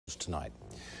tonight.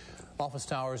 Office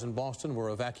towers in Boston were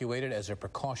evacuated as a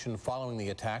precaution following the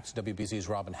attacks. WBZ's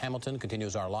Robin Hamilton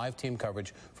continues our live team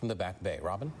coverage from the Back Bay.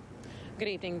 Robin? Good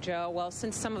evening, Joe. Well,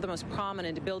 since some of the most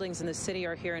prominent buildings in the city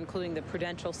are here, including the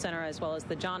Prudential Center as well as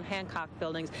the John Hancock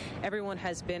buildings, everyone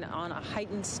has been on a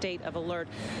heightened state of alert.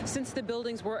 Since the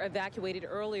buildings were evacuated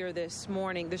earlier this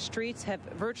morning, the streets have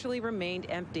virtually remained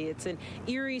empty. It's an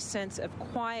eerie sense of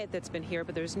quiet that's been here,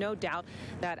 but there's no doubt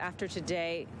that after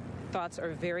today, thoughts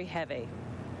are very heavy.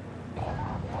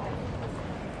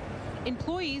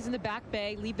 Employees in the Back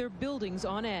Bay leave their buildings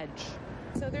on edge.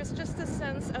 So there's just a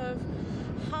sense of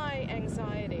high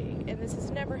anxiety, and this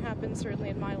has never happened, certainly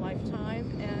in my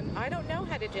lifetime, and I don't know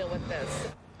how to deal with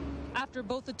this. After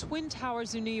both the Twin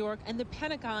Towers in New York and the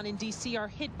Pentagon in D.C. are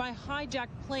hit by hijacked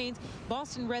planes,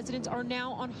 Boston residents are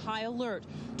now on high alert.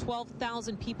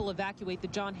 12,000 people evacuate the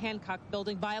John Hancock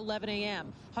building by 11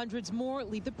 a.m. Hundreds more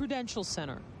leave the Prudential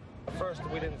Center. At first,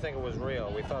 we didn't think it was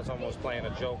real. We thought someone was playing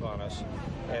a joke on us.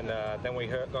 And then we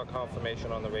got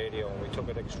confirmation on the radio, and we took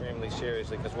it extremely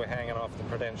seriously because we're hanging off the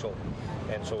Prudential.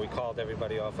 And so we called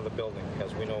everybody off of the building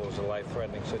because we know it was a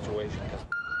life-threatening situation.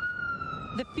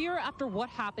 The fear after what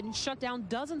happened shut down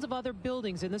dozens of other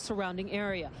buildings in the surrounding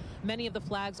area. Many of the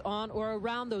flags on or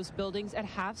around those buildings at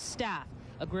half-staff.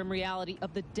 A grim reality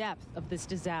of the depth of this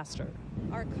disaster.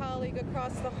 Our colleague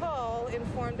across the hall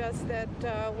informed us that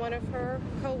one of her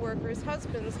co-workers'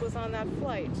 husbands was on that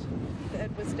flight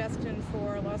that was destined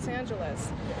for Los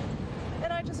Angeles.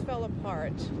 And I just fell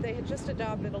apart. They had just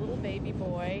adopted a little baby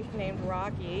boy named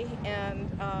Rocky,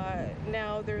 and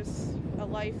now there's a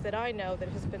life that I know that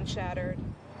has been shattered.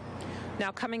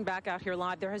 Now, coming back out here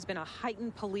live, there has been a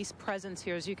heightened police presence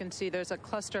here. As you can see, there's a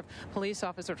cluster of police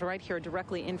officers right here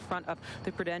directly in front of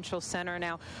the Prudential Center.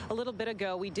 Now, a little bit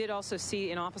ago, we did also see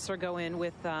an officer go in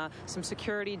with some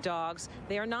security dogs.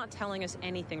 They are not telling us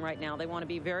anything right now. They want to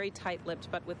be very tight-lipped,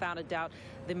 but without a doubt,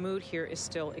 the mood here is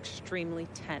still extremely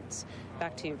tense.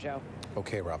 Back to you, Joe.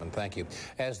 Okay, Robin, thank you.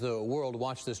 As the world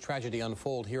watched this tragedy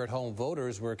unfold, here at home,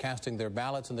 voters were casting their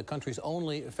ballots in the country's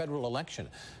only federal election.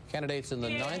 Candidates in the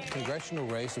 9th congressional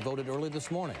race voted early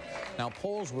this morning. Now,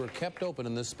 polls were kept open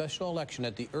in this special election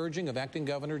at the urging of acting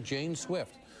Governor Jane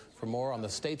Swift. For more on the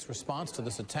state's response to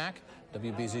this attack,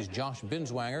 WBZ's Josh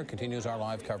Binswanger continues our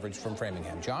live coverage from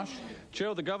Framingham. Josh?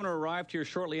 Joe, the governor arrived here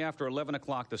shortly after 11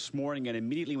 o'clock this morning and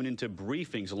immediately went into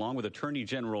briefings along with Attorney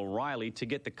General Riley to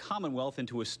get the Commonwealth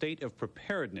into a state of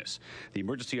preparedness. The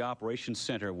Emergency Operations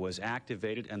Center was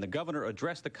activated, and the governor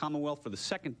addressed the Commonwealth for the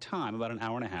second time about an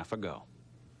hour and a half ago.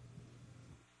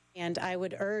 And I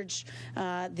would urge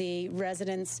the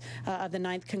residents of the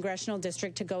 9th Congressional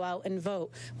District to go out and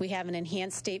vote. We have an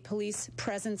enhanced state police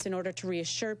presence in order to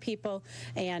reassure people,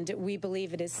 and we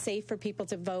believe it is safe for people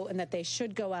to vote and that they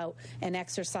should go out and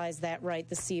exercise that right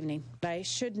this evening. I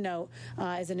should note,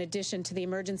 as an addition to the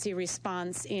emergency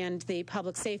response and the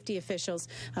public safety officials,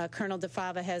 Colonel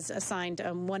DeFava has assigned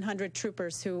 100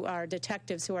 troopers who are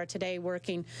detectives who are today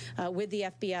working with the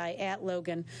FBI at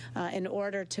Logan in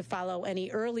order to follow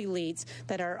any early leads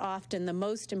that are often the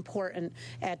most important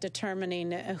at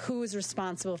determining who is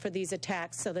responsible for these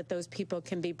attacks so that those people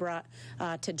can be brought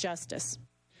to justice.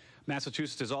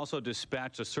 Massachusetts has also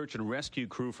dispatched a search and rescue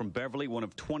crew from Beverly, one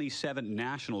of 27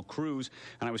 national crews.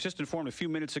 And I was just informed a few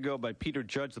minutes ago by Peter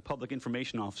Judge, the public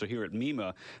information officer here at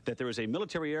MEMA, that there is a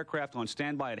military aircraft on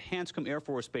standby at Hanscom Air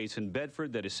Force Base in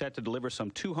Bedford that is set to deliver some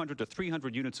 200 to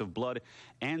 300 units of blood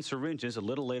and syringes a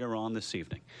little later on this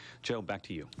evening. Joe, back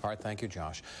to you. All right, thank you,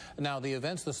 Josh. Now, the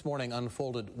events this morning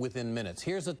unfolded within minutes.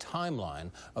 Here's a timeline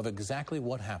of exactly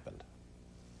what happened.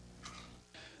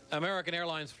 American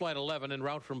Airlines Flight 11 en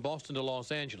route from Boston to Los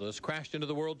Angeles crashed into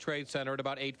the World Trade Center at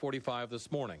about 8:45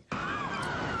 this morning.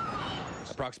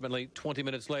 Approximately 20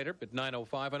 minutes later, at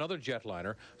 9:05, another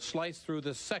jetliner sliced through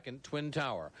the second Twin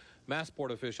Tower.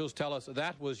 Massport officials tell us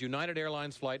that was United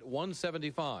Airlines Flight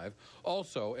 175,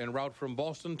 also en route from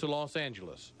Boston to Los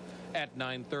Angeles. At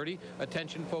 9:30,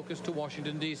 attention focused to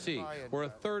Washington, D.C., where a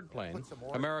third plane,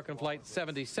 American Flight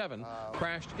 77,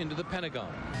 crashed into the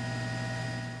Pentagon.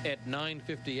 At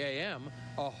 9:50 a.m.,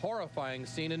 a horrifying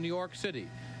scene in New York City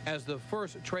as the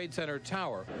first Trade Center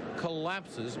tower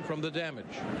collapses from the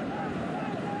damage.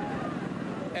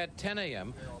 At 10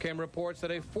 a.m. came reports that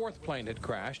a fourth plane had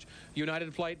crashed.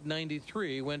 United Flight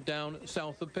 93 went down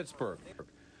south of Pittsburgh.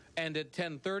 And at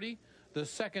 10:30, the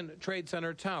second Trade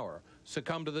Center tower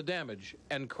succumbed to the damage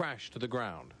and crashed to the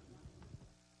ground.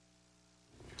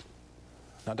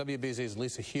 Now, WBZ's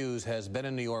Lisa Hughes has been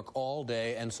in New York all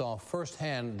day and saw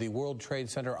firsthand the World Trade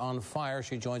Center on fire.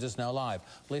 She joins us now live.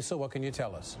 Lisa, what can you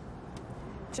tell us?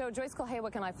 Joe, Joyce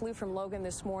Kulhaywick and I flew from Logan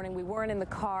this morning. We weren't in the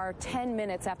car 10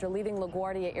 minutes after leaving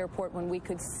LaGuardia Airport when we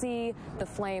could see the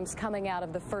flames coming out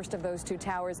of the first of those two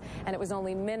towers, and it was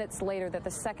only minutes later that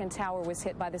the second tower was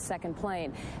hit by the second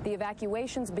plane. The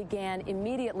evacuations began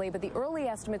immediately, but the early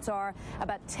estimates are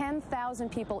about 10,000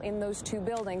 people in those two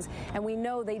buildings, and we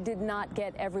know they did not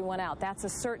get everyone out. That's a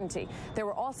certainty. There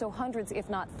were also hundreds, if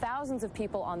not thousands, of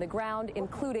people on the ground,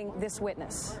 including this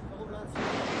witness.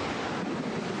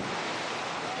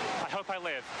 I hope I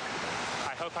live.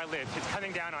 I hope I live. It's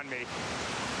coming down on me.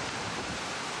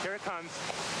 Here it comes.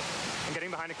 I'm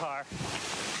getting behind a car.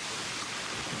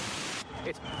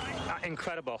 It's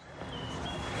incredible.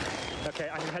 Okay,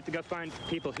 I'm gonna have to go find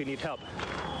people who need help,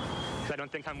 because I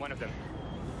don't think I'm one of them.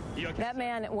 Okay? That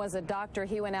man was a doctor.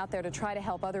 He went out there to try to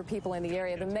help other people in the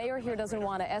area. The mayor here doesn't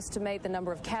want to estimate the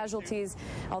number of casualties,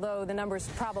 although the numbers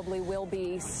probably will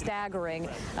be staggering.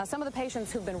 Some of the patients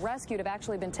who've been rescued have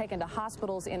actually been taken to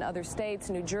hospitals in other states,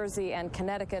 New Jersey and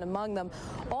Connecticut among them.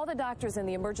 All the doctors and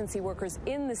the emergency workers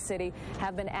in the city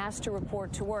have been asked to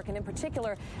report to work, and in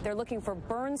particular, they're looking for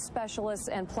burn specialists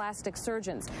and plastic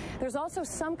surgeons. There's also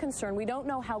some concern, we don't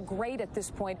know how great at this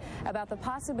point, about the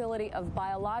possibility of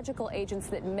biological agents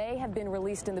that may have been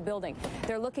released in the building.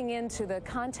 They're looking into the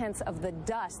contents of the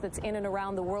dust that's in and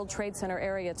around the World Trade Center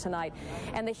area tonight.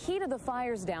 And the heat of the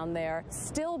fires down there,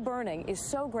 still burning, is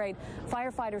so great,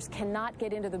 firefighters cannot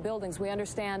get into the buildings. We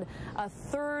understand a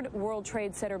third World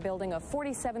Trade Center building, a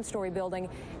 47-story building,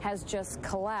 has just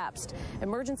collapsed.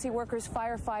 Emergency workers,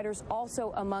 firefighters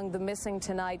also among the missing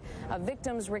tonight.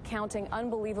 Victims recounting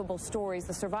unbelievable stories,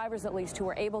 the survivors at least, who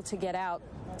were able to get out.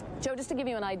 Joe, just to give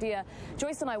you an idea,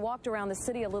 Joyce and I walked around the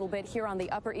city a little bit here on the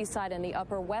Upper East Side and the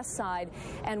Upper West Side,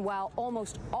 and while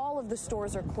almost all of the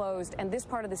stores are closed and this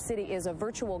part of the city is a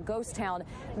virtual ghost town,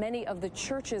 many of the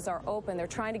churches are open. They're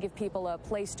trying to give people a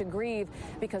place to grieve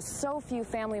because so few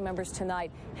family members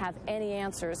tonight have any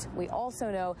answers. We also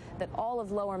know that all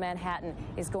of Lower Manhattan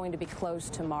is going to be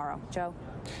closed tomorrow. Joe?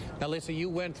 Now, Lisa, you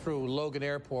went through Logan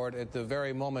Airport at the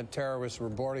very moment terrorists were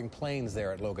boarding planes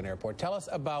there at Logan Airport. Tell us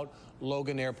about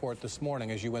Logan Airport this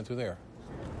morning as you went through there.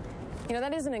 You know,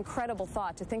 that is an incredible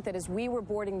thought, to think that as we were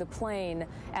boarding the plane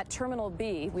at Terminal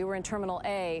B, we were in Terminal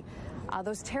A,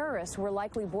 those terrorists were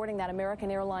likely boarding that American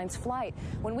Airlines flight.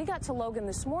 When we got to Logan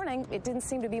this morning, it didn't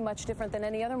seem to be much different than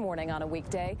any other morning on a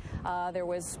weekday. There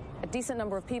was a decent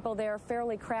number of people there,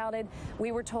 fairly crowded.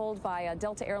 We were told by a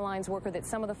Delta Airlines worker that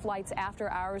some of the flights after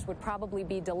hours would probably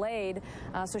be delayed,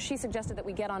 so she suggested that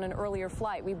we get on an earlier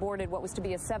flight. We boarded what was to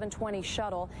be a 7:20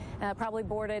 shuttle, probably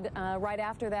boarded right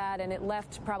after that, and it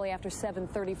left probably after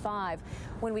 7:35.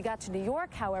 When we got to New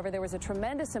York, however, there was a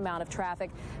tremendous amount of traffic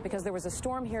because there was a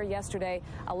storm here yesterday.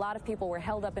 A lot of people were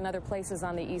held up in other places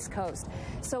on the East Coast.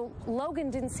 So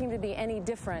Logan didn't seem to be any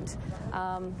different,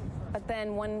 but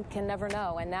then one can never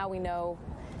know, and now we know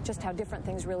just how different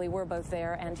things really were both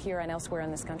there and here and elsewhere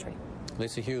in this country.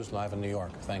 Lisa Hughes, live in New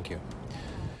York. Thank you.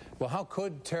 Well, how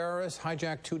could terrorists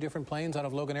hijack two different planes out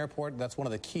of Logan Airport? That's one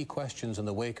of the key questions in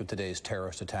the wake of today's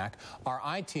terrorist attack. Our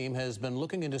I-Team has been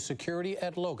looking into security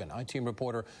at Logan. I-Team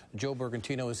reporter Joe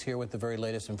Bergantino is here with the very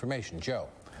latest information. Joe.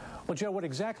 Well, Joe, what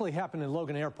exactly happened in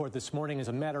Logan Airport this morning is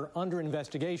a matter under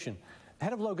investigation. The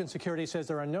head of Logan Security says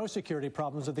there are no security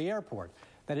problems at the airport,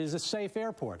 that it is a safe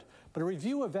airport. But a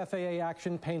review of FAA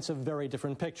action paints a very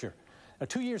different picture. Now,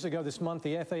 2 years ago this month,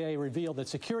 the FAA revealed that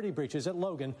security breaches at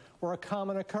Logan were a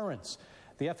common occurrence.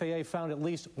 The FAA found at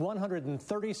least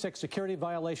 136 security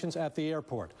violations at the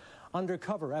airport.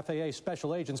 Undercover FAA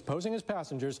special agents posing as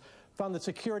passengers found that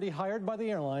security hired by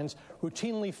the airlines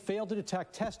routinely failed to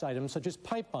detect test items such as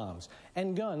pipe bombs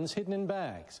and guns hidden in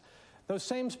bags. Those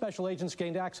same special agents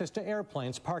gained access to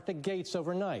airplanes parked at gates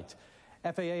overnight.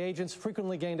 FAA agents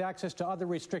frequently gained access to other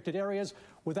restricted areas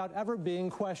without ever being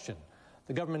questioned.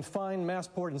 The government fined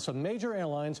Massport and some major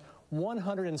airlines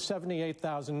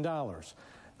 $178,000.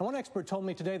 Now, one expert told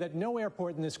me today that no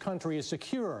airport in this country is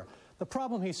secure. The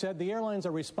problem, he said, the airlines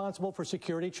are responsible for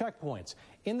security checkpoints.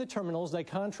 In the terminals, they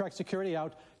contract security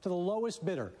out to the lowest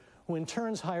bidder, who in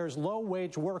turn hires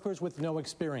low-wage workers with no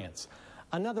experience.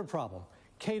 Another problem,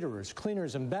 caterers,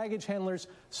 cleaners, and baggage handlers,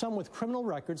 some with criminal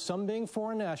records, some being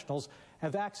foreign nationals,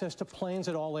 have access to planes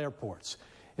at all airports.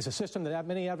 It's a system that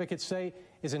many advocates say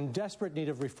is in desperate need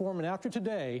of reform, and after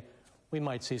today, we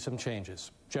might see some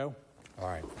changes. Joe? All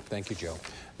right. Thank you, Joe.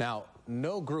 Now,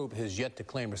 no group has yet to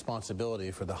claim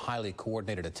responsibility for the highly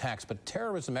coordinated attacks, but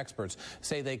terrorism experts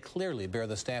say they clearly bear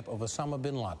the stamp of Osama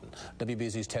bin Laden.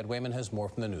 WBZ's Ted Wayman has more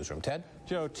from the newsroom. Ted?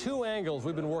 Joe, two angles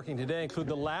we've been working today include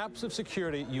the lapse of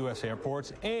security at U.S.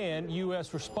 airports and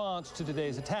U.S. response to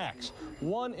today's attacks.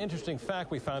 One interesting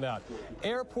fact we found out,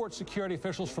 airport security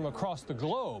officials from across the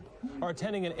globe are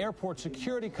attending an airport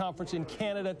security conference in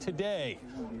Canada today.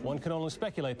 One can only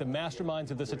speculate the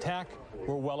masterminds of this attack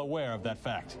were well aware of that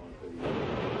fact.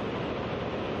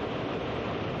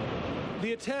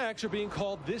 The attacks are being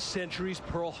called this century's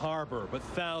Pearl Harbor, but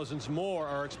thousands more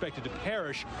are expected to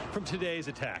perish from today's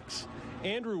attacks.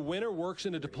 Andrew Winter works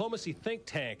in a diplomacy think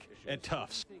tank at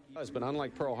Tufts. But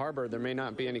unlike Pearl Harbor, there may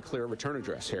not be any clear return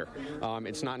address here.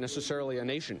 It's not necessarily a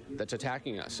nation that's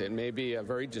attacking us. It may be a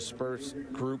very dispersed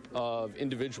group of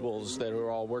individuals that are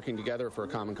all working together for a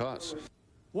common cause.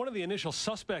 One of the initial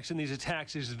suspects in these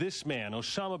attacks is this man,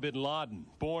 Osama bin Laden,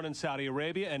 born in Saudi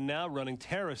Arabia and now running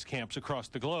terrorist camps across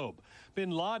the globe.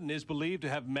 Bin Laden is believed to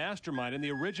have masterminded the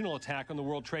original attack on the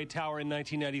World Trade Tower in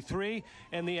 1993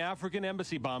 and the African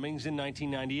embassy bombings in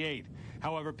 1998.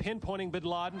 However, pinpointing bin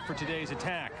Laden for today's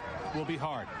attack will be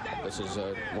hard. This is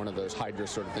one of those Hydra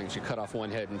sort of things. You cut off one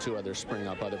head and two others spring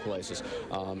up other places.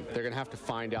 They're going to have to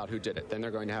find out who did it. Then they're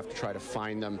going to have to try to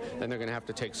find them. Then they're going to have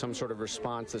to take some sort of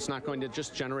response that's not going to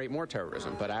just generate more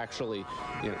terrorism, but actually,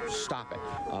 stop it.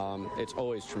 It's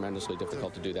always tremendously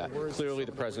difficult to do that. Clearly,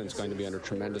 the president's going to be under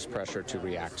tremendous pressure to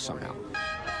react somehow.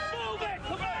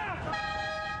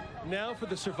 Now for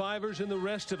the survivors in the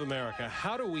rest of America.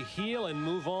 How do we heal and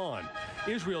move on?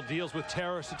 Israel deals with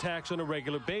terrorist attacks on a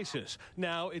regular basis.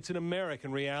 Now it's an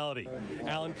American reality.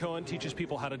 Alan Cohen teaches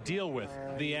people how to deal with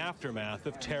the aftermath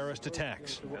of terrorist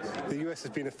attacks. The U.S.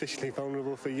 has been officially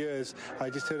vulnerable for years. I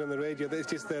just heard on the radio that it's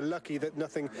just they're lucky that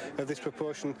nothing of this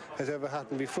proportion has ever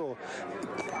happened before.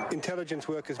 Intelligence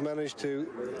workers managed to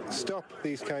stop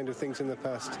these kind of things in the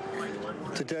past.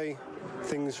 Today,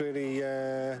 things really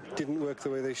didn't work the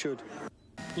way they should.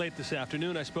 Late this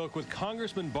afternoon, I spoke with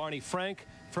Congressman Barney Frank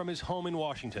from his home in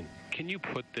Washington. Can you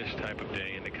put this type of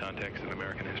day into context of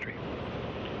American history?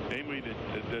 Namely,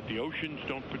 that the oceans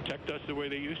don't protect us the way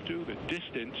they used to. The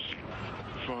distance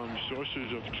from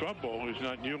sources of trouble is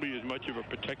not nearly as much of a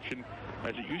protection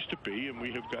as it used to be, and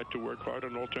we have got to work hard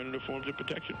on alternative forms of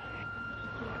protection.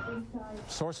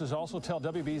 Sources also tell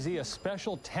WBZ a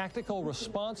special tactical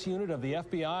response unit of the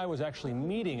FBI was actually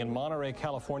meeting in Monterey,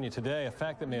 California today, a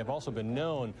fact that may have also been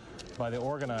known by the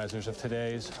organizers of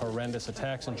today's horrendous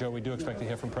attacks. And, Joe, we do expect to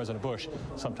hear from President Bush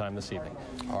sometime this evening.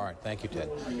 All right. Thank you,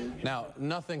 Ted. Now,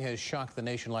 nothing has shocked the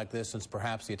nation like this since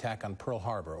perhaps the attack on Pearl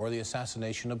Harbor or the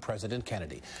assassination of President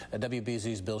Kennedy.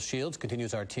 WBZ's Bill Shields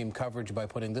continues our team coverage by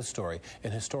putting this story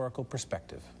in historical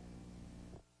perspective.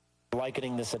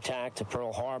 Likening this attack to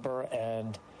Pearl Harbor,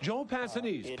 and Joe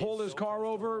Passanese pulled his car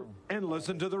over and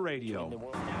listened to the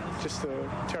radio. Just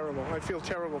terrible. I feel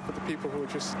terrible for the people who are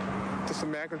just the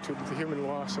magnitude of the human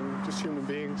loss and just human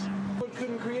beings. But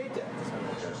couldn't create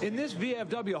that. In this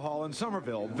VFW hall in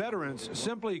Somerville, veterans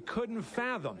simply couldn't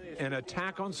fathom an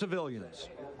attack on civilians.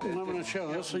 Living in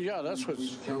China, that's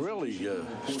what's really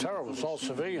it's terrible. It's all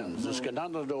civilians. It's got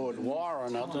nothing to do with war or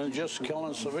nothing. Just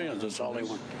killing civilians. That's all they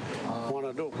want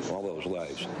to do. All those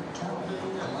lives.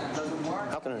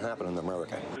 How can it happen in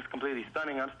America? It's completely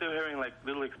stunning. I'm still hearing like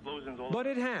little explosions all over. But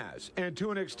it has, and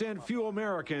to an extent few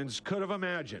Americans could have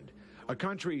imagined. A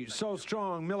country so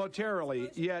strong militarily,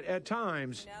 yet at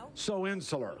times so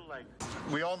insular.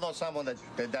 We all know someone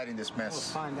that died in this mess.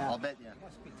 We'll find out. I'll bet you.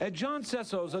 At John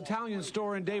Cesso's Italian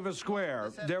store in Davis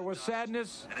Square, there was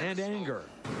sadness and anger.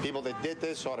 People that did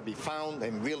this ought to be found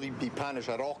and really be punished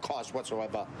at all costs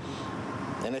whatsoever.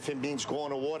 And if it means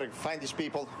going to war to find these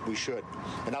people, we should.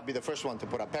 And I'll be the first one to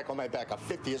put a peck on my back. I'm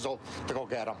 50 years old to go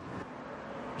get them.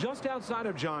 Just outside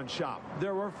of John's shop,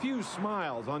 there were few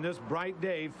smiles on this bright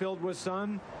day filled with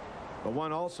sun, but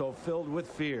one also filled with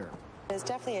fear. There's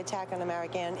definitely an attack on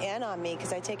America and on me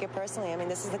because I take it personally. I mean,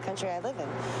 this is the country I live in.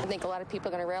 I think a lot of people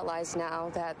are going to realize now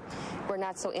that we're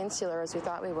not so insular as we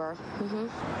thought we were.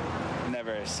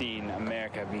 Never seen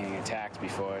America being attacked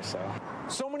before,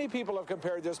 So many people have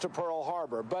compared this to Pearl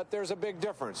Harbor, but there's a big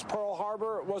difference. Pearl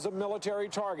Harbor was a military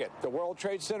target. The World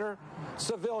Trade Center,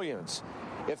 civilians.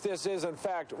 If this is, in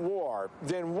fact, war,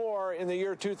 then war in the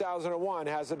year 2001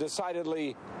 has a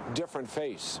decidedly different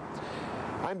face.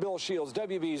 I'm Bill Shields,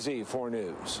 WBZ 4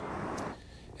 News.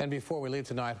 And before we leave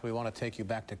tonight, we want to take you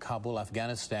back to Kabul,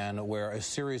 Afghanistan, where a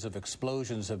series of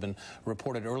explosions have been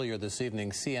reported earlier this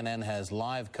evening. CNN has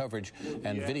live coverage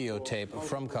and videotape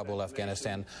from Kabul,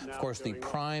 Afghanistan. Of course, the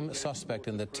prime suspect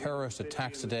in the terrorist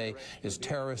attacks today is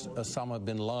terrorist Osama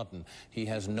bin Laden. He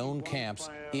has known camps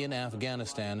in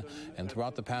Afghanistan, and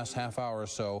throughout the past half hour or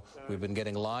so, we've been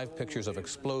getting live pictures of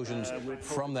explosions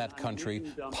from that country.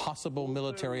 Possible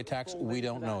military attacks, we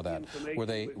don't know that. Were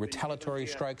they retaliatory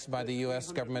strikes by the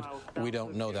U.S. government? We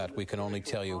don't know that. We can only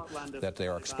tell you that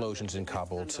there are explosions in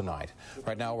Kabul tonight.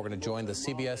 Right now, we're going to join the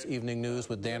CBS Evening News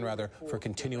with Dan Rather for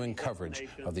continuing coverage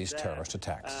of these terrorist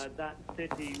attacks.